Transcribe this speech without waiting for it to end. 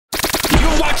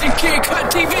Kid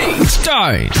Kut TV.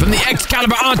 Starring from the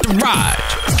Excalibur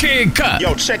entourage, Kid Kut.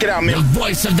 Yo, check it out, man. The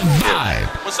voice of the vibe.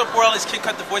 What's up, world? It's Kid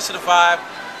Kut, the voice of the vibe.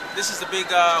 This is the big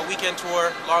weekend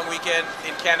tour, long weekend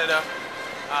in Canada.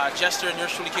 JESTER and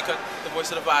yours truly, Kid Kut, the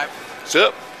voice of the vibe. What's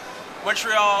up?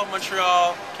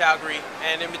 Montreal, Calgary,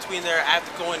 and in between there, I have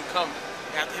to go and come.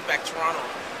 I have to hit back Toronto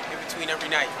in between every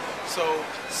night. So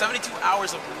 72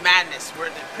 hours of madness. We're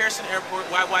at the Pearson Airport,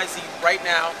 YYZ, right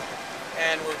now,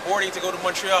 and we're boarding to go to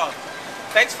Montreal.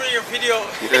 Thanks for your video.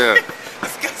 Yeah.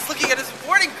 This guy's looking at his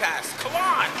boarding pass. Come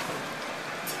on.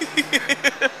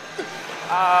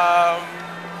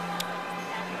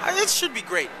 It should be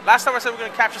great. Last time I said we're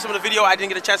going to capture some of the video, I didn't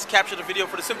get a chance to capture the video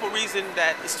for the simple reason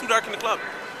that it's too dark in the club.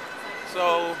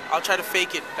 So I'll try to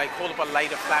fake it, like hold up a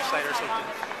light, a flashlight or something.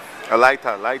 A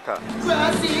lighter, lighter.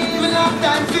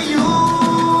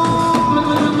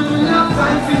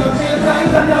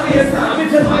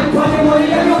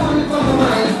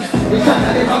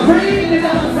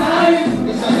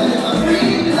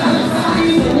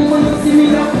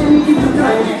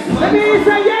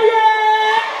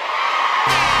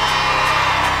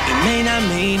 It may not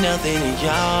mean nothing to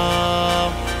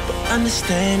y'all, but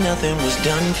understand nothing was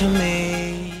done for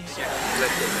me.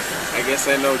 I guess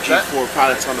I know G4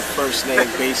 pilots on a first name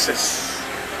basis.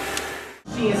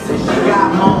 She insists she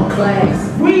got more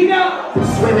class. We know.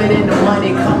 Swimming in the money,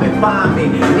 come and find me.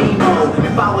 Nemo.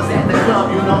 If I was at the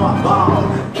club, you know I balled.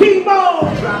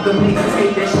 Chemo. Drop the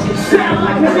mixtape, that shit sound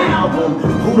like an album.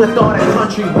 Who'd have thought a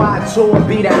countrywide tour would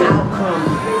be the outcome?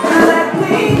 Let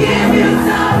me give you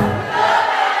some.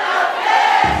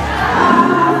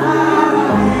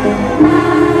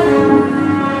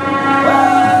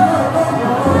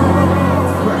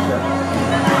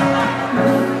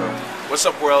 What's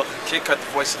up, world? Kid Kut, the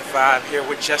voice of the vibe, here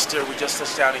with JESTER. We just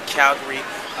touched down in Calgary.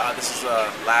 This is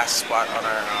the last spot on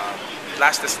our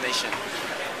last destination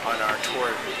on our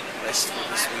tour list for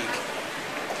this week.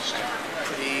 I'm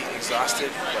pretty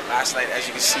exhausted, but last night, as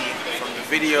you can see from the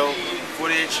video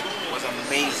footage, was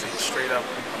amazing. Straight up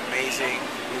amazing.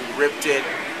 We ripped it.